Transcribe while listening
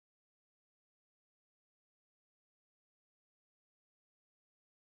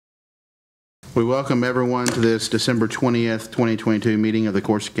We welcome everyone to this December 20th, 2022 meeting of the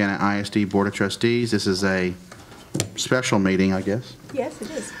Corsicana ISD Board of Trustees. This is a special meeting, I guess. Yes,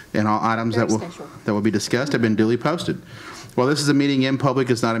 it is. And all items that will be discussed have been duly posted. While this is a meeting in public,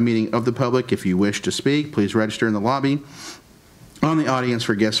 it's not a meeting of the public. If you wish to speak, please register in the lobby on the audience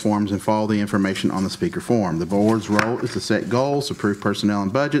for guest forms and follow the information on the speaker form. The board's role is to set goals, approve personnel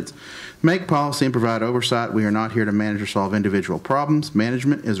and budgets, make policy, and provide oversight. We are not here to manage or solve individual problems.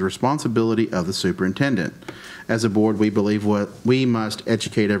 Management is a responsibility of the superintendent. As a board, we believe we must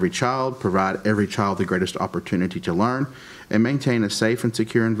educate every child, provide every child the greatest opportunity to learn, and maintain a safe and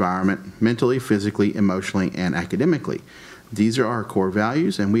secure environment mentally, physically, emotionally, and academically. These are our core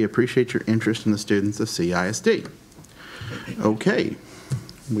values, and we appreciate your interest in the students of CISD. Okay,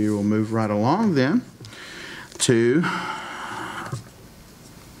 we will move right along then to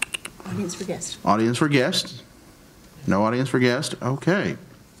Audience for guests. Audience for guests. No audience for guests. Okay.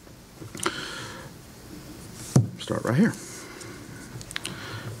 Start right here.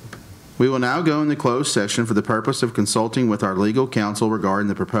 We will now go into closed session for the purpose of consulting with our legal counsel regarding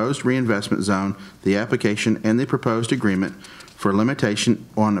the proposed reinvestment zone, the application, and the proposed agreement for limitation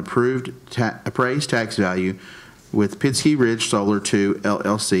on appraised tax value with Pidsky Ridge Solar 2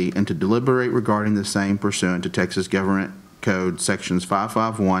 LLC, and to deliberate regarding the same pursuant to Texas Government Code sections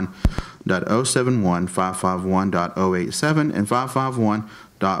 551.071, 551.087, and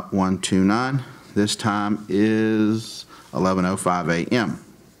 551.129. This time is 11:05 a.m.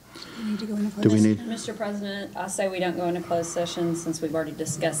 Do we need? Mr. President, I say we don't go into closed session since we've already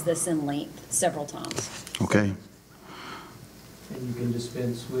discussed this in length several times. Okay. And you can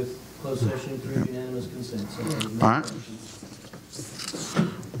dispense with closed session through unanimous consent. So all right.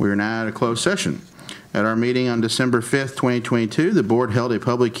 We are now at a closed session. At our meeting on December 5th, 2022, the board held a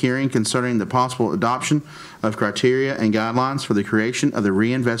public hearing concerning the possible adoption of criteria and guidelines for the creation of the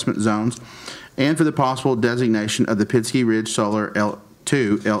reinvestment zones and for the possible designation of the Pidsky Ridge Solar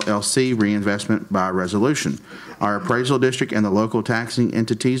 2 LLC reinvestment by resolution. Our appraisal district and the local taxing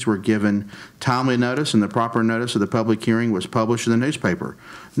entities were given timely notice, and the proper notice of the public hearing was published in the newspaper.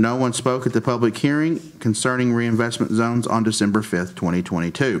 No one spoke at the public hearing concerning reinvestment zones on December 5th,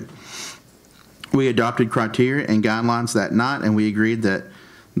 2022. We adopted criteria and guidelines that night, and we agreed that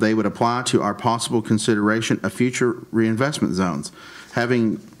they would apply to our possible consideration of future reinvestment zones.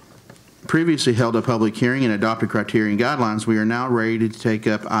 Having previously held a public hearing and adopted criteria and guidelines, we are now ready to take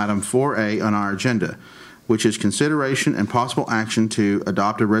up item 4A on our agenda, which is consideration and possible action to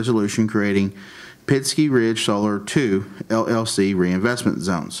adopt a resolution creating Pidsky Ridge Solar 2 LLC reinvestment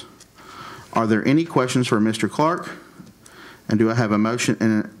zones. Are there any questions for Mr. Clark? And do I have a motion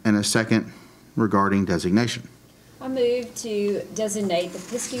and a second regarding designation? I move to designate the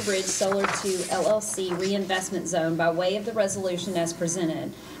Pidsky Ridge Solar 2 LLC reinvestment zone by way of the resolution as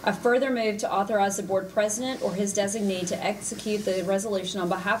presented. I further move to authorize the board president or his designee to execute the resolution on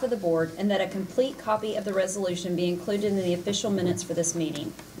behalf of the board, and that a complete copy of the resolution be included in the official minutes for this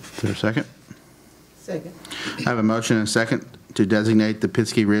meeting. Is there a second? Second. I have a motion and a second to designate the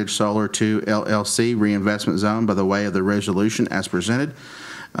Pidsky Ridge Solar 2 LLC reinvestment zone by the way of the resolution as presented.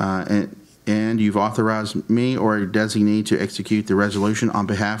 And you've authorized me or a designee to execute the resolution on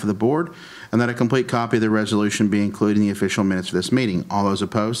behalf of the board, and that a complete copy of the resolution be included in the official minutes for this meeting. All those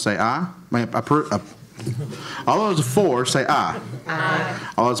opposed say aye. All those for say aye. Aye.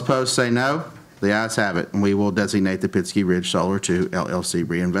 All those opposed say no. The ayes have it, and we will designate the Pidsky Ridge Solar 2 LLC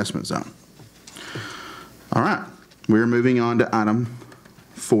reinvestment zone. All right, we're moving on to item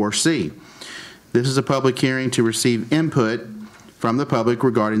 4C. This is a public hearing to receive input from the public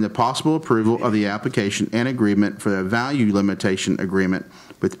regarding the possible approval of the application and agreement for the value limitation agreement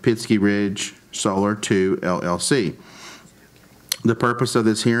with Pidsky Ridge Solar 2 LLC. The purpose of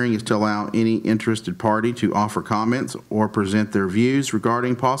this hearing is to allow any interested party to offer comments or present their views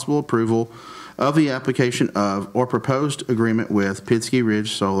regarding possible approval of the application of or proposed agreement with Pidsky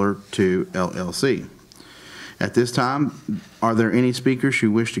Ridge Solar 2 LLC. At this time, are there any speakers who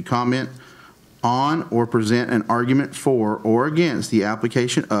wish to comment on or present an argument for or against the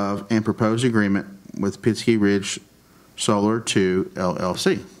application of and proposed agreement with Pidsky Ridge Solar 2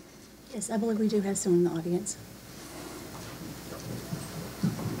 LLC? Yes, I believe we do have someone in the audience.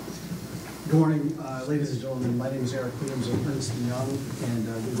 Good morning, ladies and gentlemen. My name is Eric Williams of Ernst & Young, and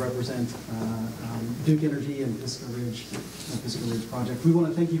we represent Duke Energy and Pisgah Ridge project. We want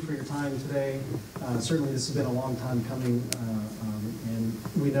to thank you for your time today. Certainly this has been a long time coming, and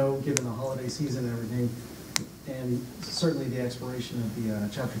we know, given the holiday season and everything, and certainly the expiration of the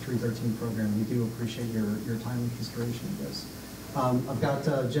Chapter 313 program, we do appreciate your time and consideration of this. I've got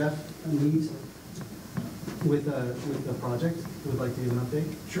Jeff Mead with the project who would like to give an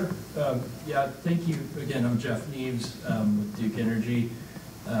update? Sure. Yeah, thank you. Again, I'm Jeff Neves with Duke Energy,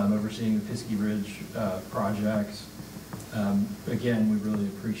 overseeing the Pisky Ridge projects. Again, we really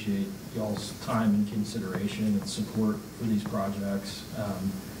appreciate y'all's time and consideration and support for these projects.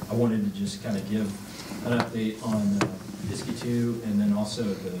 I wanted to just kind of give an update on Pisky 2 and then also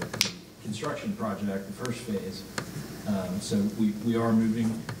the construction project, the first phase. So we are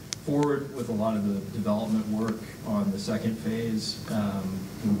moving forward with a lot of the development work on the second phase.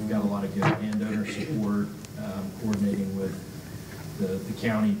 We've got a lot of good landowner support, coordinating with the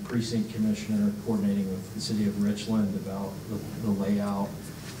county precinct commissioner, coordinating with the city of Richland about the layout.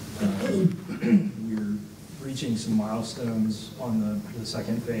 We're reaching some milestones on the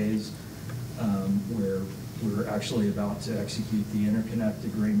second phase, where we're actually about to execute the interconnect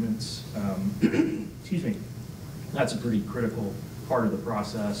agreements. Excuse me. That's a pretty critical part of the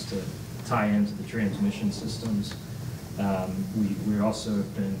process to tie into the transmission systems. We also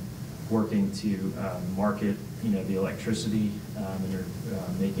have been working to market, the electricity, and are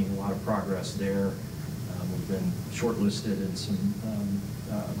making a lot of progress there. We've been shortlisted in some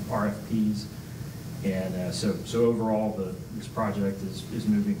RFPs, and so overall this project is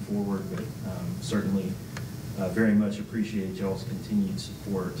moving forward, but certainly very much appreciate y'all's continued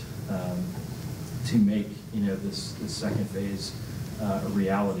support to make this second phase a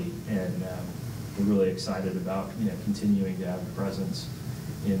reality, and we're really excited about continuing to have a presence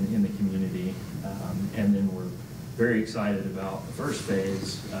in the community, and then we're very excited about the first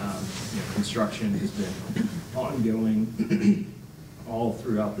phase. Construction has been ongoing all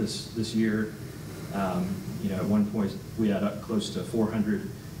throughout this year. At one point we had up close to 400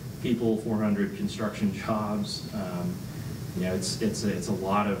 people, 400 construction jobs. It's a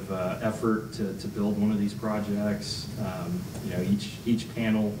lot of effort to build one of these projects. Each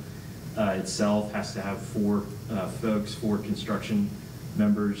panel itself has to have four construction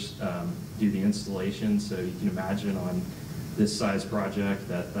members do the installation. So you can imagine on this size project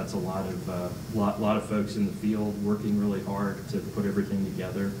that's a lot of folks in the field working really hard to put everything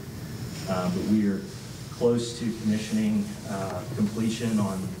together. But we are close to commissioning completion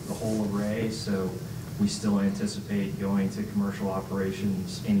on the whole array, so we still anticipate going to commercial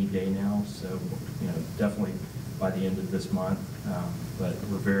operations any day now. So definitely by the end of this month. But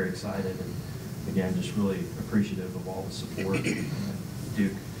we're very excited, and again, just really appreciative of all the support.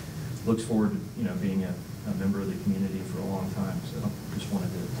 Duke looks forward to being a member of the community for a long time. So just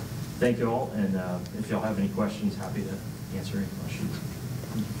wanted to thank you all, and if y'all have any questions, happy to answer any questions.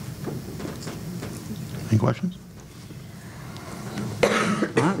 Any questions? All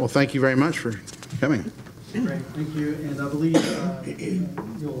right, well, thank you very much for coming. Great, thank you. And I believe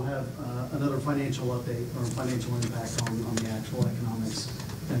you'll have another financial update or financial impact on the actual economics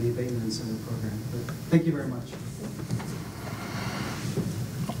and the abatement incentive program. But thank you very much.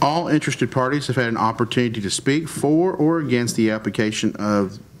 All interested parties have had an opportunity to speak for or against the application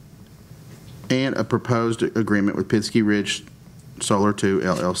of and a proposed agreement with Pisky Ridge Solar 2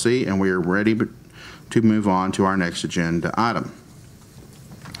 LLC, and we are ready to move on to our next agenda item.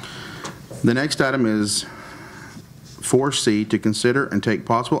 The next item is 4C, to consider and take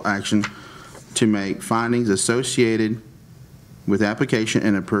possible action to make findings associated with application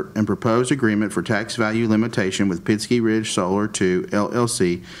and proposed agreement for tax value limitation with Pisky Ridge Solar 2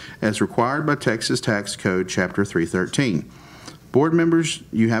 LLC as required by Texas Tax Code Chapter 313. Board members,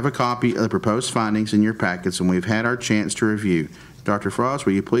 you have a copy of the proposed findings in your packets, and we've had our chance to review. Dr. Frost,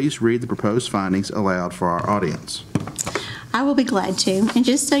 will you please read the proposed findings aloud for our audience? I will be glad to. And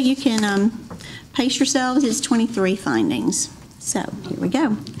just so you can pace yourselves, it's 23 findings. So here we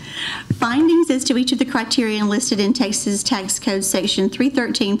go. Findings as to each of the criteria listed in Texas Tax Code Section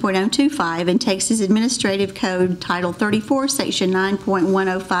 313.025 and Texas Administrative Code Title 34, Section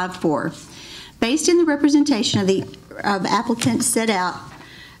 9.1054. Based in the representation of applicants set out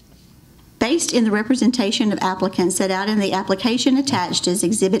in the application attached as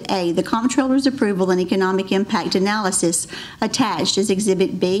Exhibit A, the Comptroller's approval and economic impact analysis attached as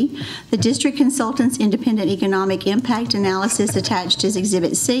Exhibit B, the District Consultant's independent economic impact analysis attached as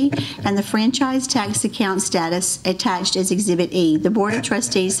Exhibit C, and the franchise tax account status attached as Exhibit E. The Board of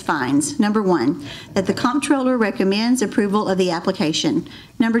Trustees finds, number 1, that the Comptroller recommends approval of the application.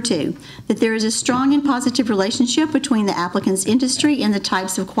 Number 2, that there is a strong and positive relationship between the applicant's industry and the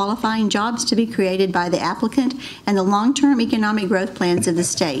types of qualifying jobs to be created by the applicant and the long-term economic growth plans of the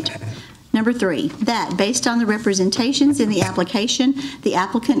state. Number 3, that based on the representations in the application, the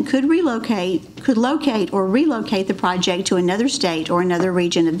applicant could locate or relocate the project to another state or another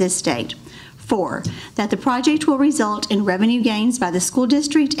region of this state. 4, that the project will result in revenue gains by the school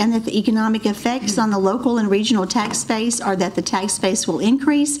district and that the economic effects on the local and regional tax base are that the tax base will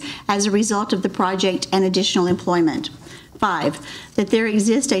increase as a result of the project and additional employment. 5, that there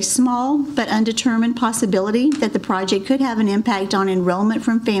exists a small but undetermined possibility that the project could have an impact on enrollment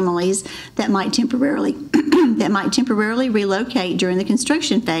from families that might temporarily relocate during the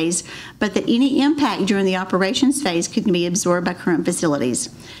construction phase, but that any impact during the operations phase could be absorbed by current facilities.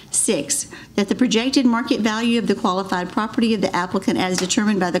 6, that the projected market value of the qualified property of the applicant as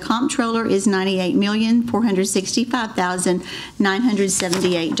determined by the comptroller is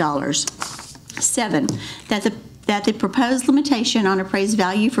 $98,465,978. 7, that the proposed limitation on appraised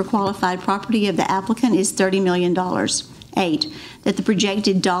value for qualified property of the applicant is $30 million. 8, that the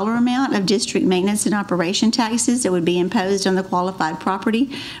projected dollar amount of district maintenance and operation taxes that would be imposed on the qualified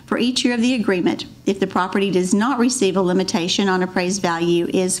property for each year of the agreement, if the property does not receive a limitation on appraised value,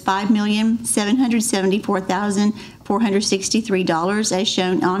 is $5,774,463 as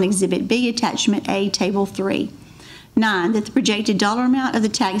shown on Exhibit B, Attachment A, Table 3. 9, that the projected dollar amount of the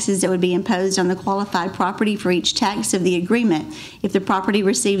taxes that would be imposed on the qualified property for each tax of the agreement, if the property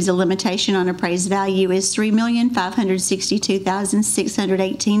receives a limitation on appraised value, is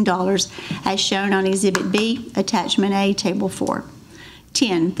 $3,562,618 as shown on Exhibit B, Attachment A, Table 4.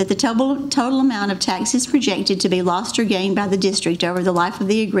 10, that the total amount of taxes projected to be lost or gained by the district over the life of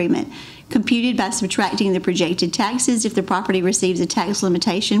the agreement, computed by subtracting the projected taxes if the property receives a tax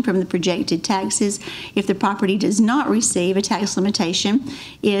limitation from the projected taxes if the property does not receive a tax limitation,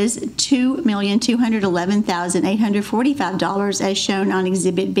 is $2,211,845 as shown on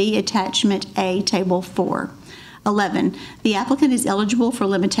Exhibit B, Attachment A, Table 4. 11, the applicant is eligible for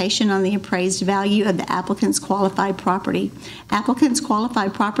limitation on the appraised value of the applicant's qualified property. Applicant's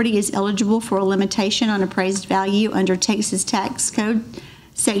qualified property is eligible for a limitation on appraised value under Texas Tax Code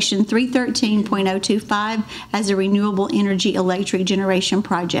Section 313.025 as a renewable energy electric generation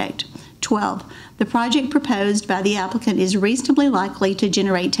project. 12, the project proposed by the applicant is reasonably likely to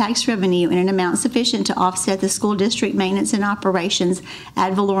generate tax revenue in an amount sufficient to offset the school district maintenance and operations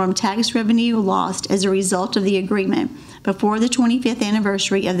ad valorem tax revenue lost as a result of the agreement before the 25th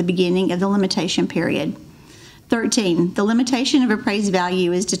anniversary of the beginning of the limitation period. 13, the limitation of appraised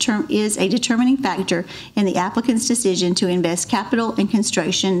value is a determining factor in the applicant's decision to invest capital in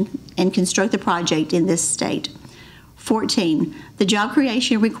construction and construct the project in this state. 14, the job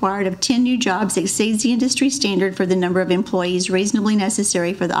creation required of 10 new jobs exceeds the industry standard for the number of employees reasonably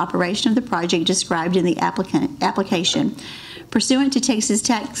necessary for the operation of the project described in the application. Pursuant to Texas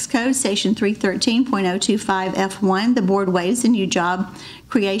Tax Code Section 313.025 F1, the board waives the new job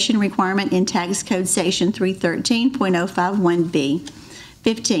creation requirement in Tax Code Section 313.051B.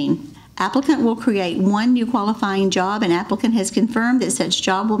 15, applicant will create one new qualifying job, and applicant has confirmed that such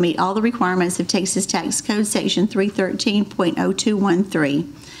job will meet all the requirements of Texas Tax Code Section 313.0213.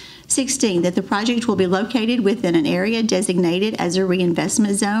 16, that the project will be located within an area designated as a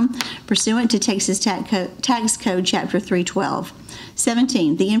reinvestment zone pursuant to Texas Tax Code Chapter 312.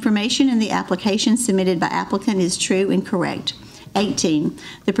 17, the information in the application submitted by applicant is true and correct. 18,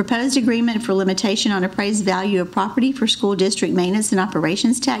 the proposed agreement for limitation on appraised value of property for school district maintenance and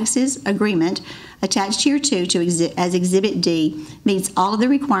operations taxes agreement attached hereto as Exhibit D meets all of the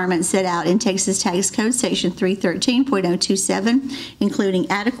requirements set out in Texas Tax Code Section 313.027, including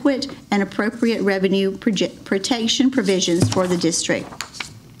adequate and appropriate revenue protection provisions for the district.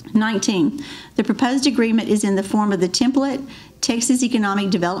 19, the proposed agreement is in the form of the template Texas Economic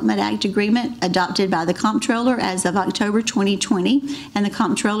Development Act agreement adopted by the Comptroller as of October 2020, and the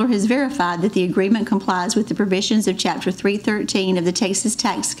Comptroller has verified that the agreement complies with the provisions of Chapter 313 of the Texas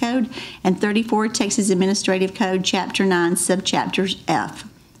Tax Code and 34 Texas Administrative Code Chapter 9, Subchapter F.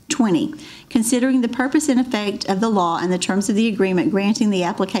 20, considering the purpose and effect of the law and the terms of the agreement granting the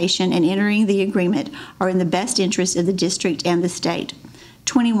application and entering the agreement are in the best interest of the district and the state.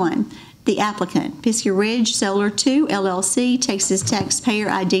 21, the applicant, Pisgah Ridge Solar 2, LLC, Texas Taxpayer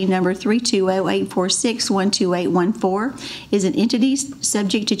ID number 320-846-12814, is an entity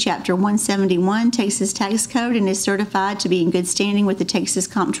subject to Chapter 171 Texas Tax Code and is certified to be in good standing with the Texas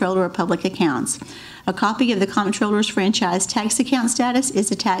Comptroller of Public Accounts. A copy of the Comptroller's franchise tax account status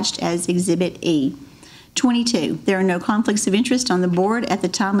is attached as Exhibit E. 22, there are no conflicts of interest on the board at the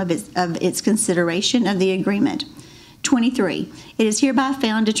time of its consideration of the agreement. 23, it is hereby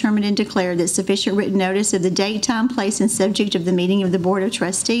found, determined, and declared that sufficient written notice of the date, time, place, and subject of the meeting of the Board of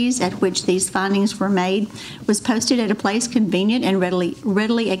Trustees at which these findings were made was posted at a place convenient and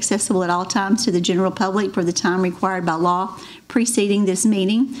readily accessible at all times to the general public for the time required by law preceding this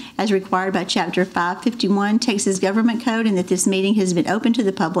meeting, as required by Chapter 551 Texas Government Code, and that this meeting has been open to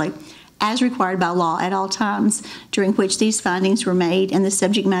the public as required by law at all times during which these findings were made and the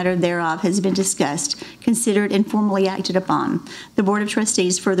subject matter thereof has been discussed, considered, and formally acted upon. The Board of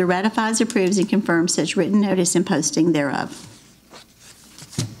Trustees further ratifies, approves, and confirms such written notice and posting thereof.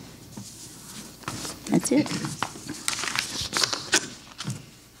 That's it.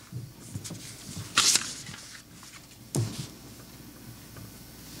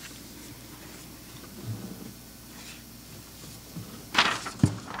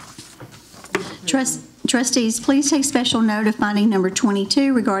 Trustees, please take special note of finding number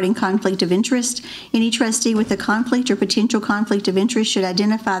 22 regarding conflict of interest. Any trustee with a conflict or potential conflict of interest should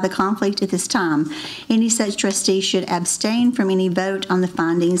identify the conflict at this time. Any such trustee should abstain from any vote on the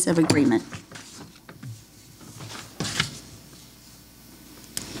findings of agreement.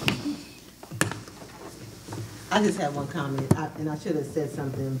 I just have one comment, and I should have said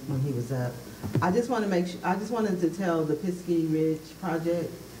something when he was up. I just want to make sure, I just wanted to tell the Pisky Ridge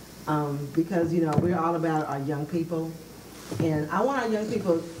project, because, you know, we're all about our young people. And I want our young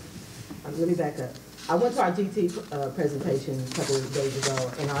people, let me back up. I went to our GT presentation a couple of days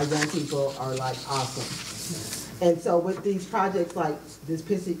ago, and our young people are like awesome. And so with these projects like this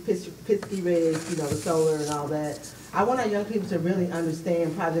Pisky Ridge, you know, the solar and all that, I want our young people to really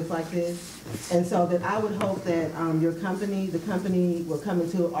understand projects like this. And so that I would hope that your company, the company will come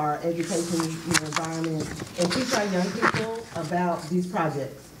into our education environment and teach our young people about these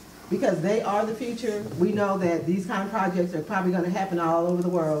projects. Because they are the future. We know that these kind of projects are probably going to happen all over the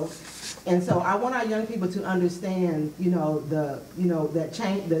world. And so I want our young people to understand, that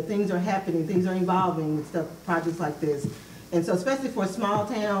change, that things are happening, things are evolving with stuff, projects like this. And so especially for small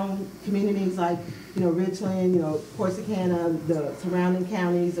town communities like, Richland, Corsicana, the surrounding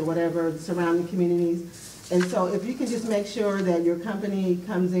counties or whatever, the surrounding communities. And so if you can just make sure that your company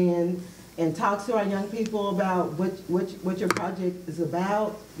comes in and talks to our young people about what your project is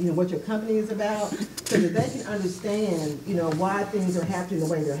about, what your company is about, so that they can understand, why things are happening the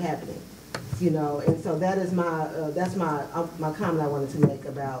way they're happening. And so that is that's my comment I wanted to make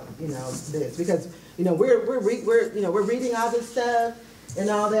about this, because we're reading all this stuff and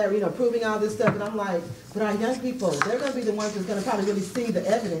all that, proving all this stuff, and I'm like, but our young people, they're going to be the ones that's going to probably really see the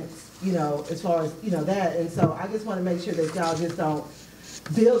evidence, as far as that, and so I just want to make sure that y'all just don't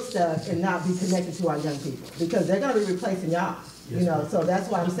build stuff and not be connected to our young people, because they're going to be replacing y'all, so that's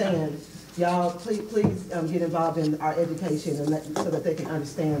why I'm saying, y'all, please get involved in our education and so that they can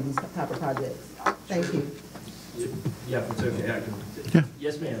understand these type of projects. Thank you. Yeah, if it's okay, I can. Yeah.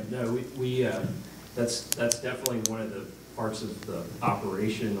 Yes, ma'am. No, we that's definitely one of the parts of the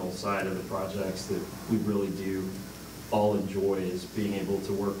operational side of the projects that we really do all enjoy, is being able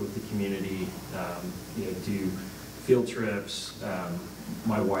to work with the community, do field trips.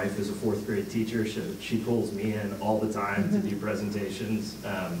 My wife is a 4th grade teacher, so she pulls me in all the time to do presentations.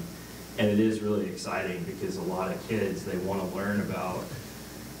 And it is really exciting because a lot of kids, they want to learn about,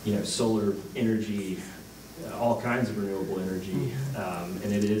 solar energy, all kinds of renewable energy.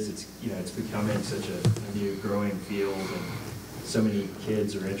 And it's becoming such a new growing field, and so many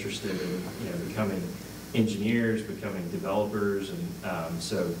kids are interested in, becoming engineers, becoming developers. And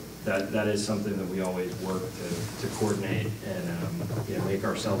so that is something that we always work to coordinate and make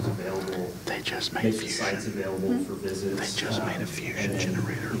ourselves available. They just made make the sites available for visits. They just made a fusion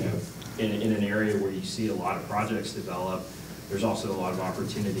generator. In an area where you see a lot of projects develop, there's also a lot of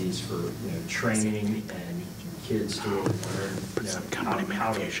opportunities for training and kids to learn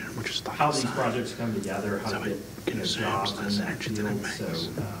how these projects come together, how to get jobs in that field.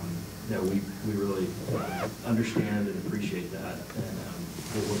 So we really understand and appreciate that, and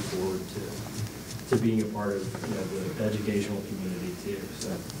we'll look forward to being a part of the educational community too. So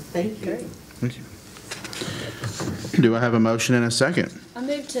thank you. Thank you. Do I have a motion and a second? I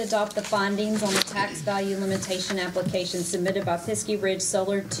move to adopt the findings on the tax value limitation application submitted by Pisky Ridge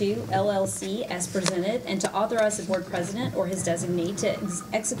Solar 2 LLC as presented, and to authorize the board president or his designee to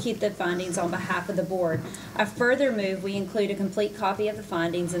execute the findings on behalf of the board. I further move we include a complete copy of the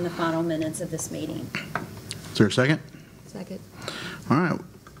findings in the final minutes of this meeting. Is there a second? Second. All right.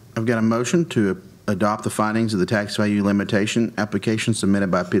 I've got a motion to adopt the findings of the tax value limitation application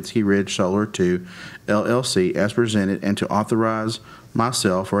submitted by Pisky Ridge Solar 2 LLC as presented, and to authorize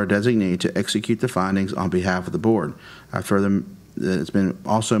myself or a designee to execute the findings on behalf of the board. It's been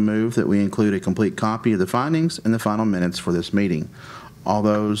also moved that we include a complete copy of the findings in the final minutes for this meeting. All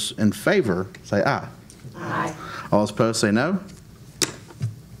those in favor say aye. Aye. All those opposed say no.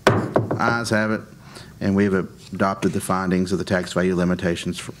 Ayes have it, and we have adopted the findings of the tax value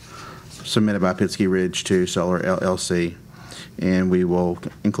limitations submitted by Pisky Ridge 2 Solar LLC, and we will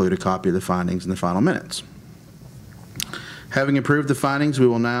include a copy of the findings in the final minutes. Having approved the findings, we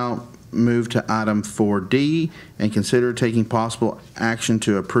will now move to item 4D and consider taking possible action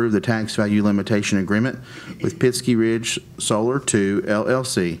to approve the tax value limitation agreement with Pittsky Ridge Solar 2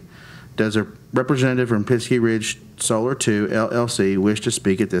 LLC. Does a representative from Pittsky Ridge Solar 2 LLC wish to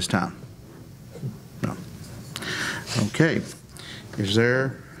speak at this time? No. Okay. Is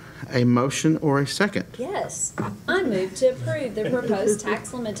there a motion or a second? Yes, I move to approve the proposed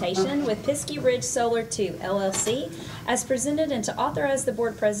tax limitation with Pisky Ridge Solar 2 LLC as presented and to authorize the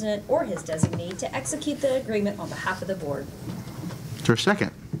board president or his designee to execute the agreement on behalf of the board. Is there a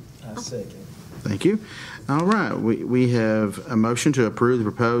second? Second. Thank you. All right, we have a motion to approve the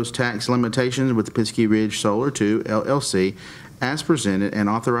proposed tax limitations with the Pisky Ridge Solar 2 LLC as presented and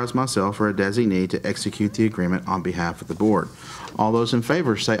authorize myself or a designee to execute the agreement on behalf of the board. All those in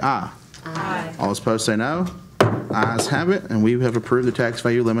favor say aye. Aye. All opposed say no. Ayes have it, and we have approved the tax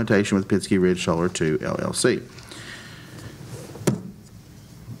value limitation with Pittsky Ridge Solar 2 LLC.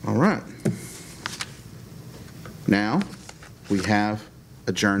 All right. Now, we have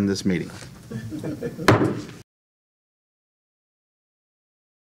adjourned this meeting.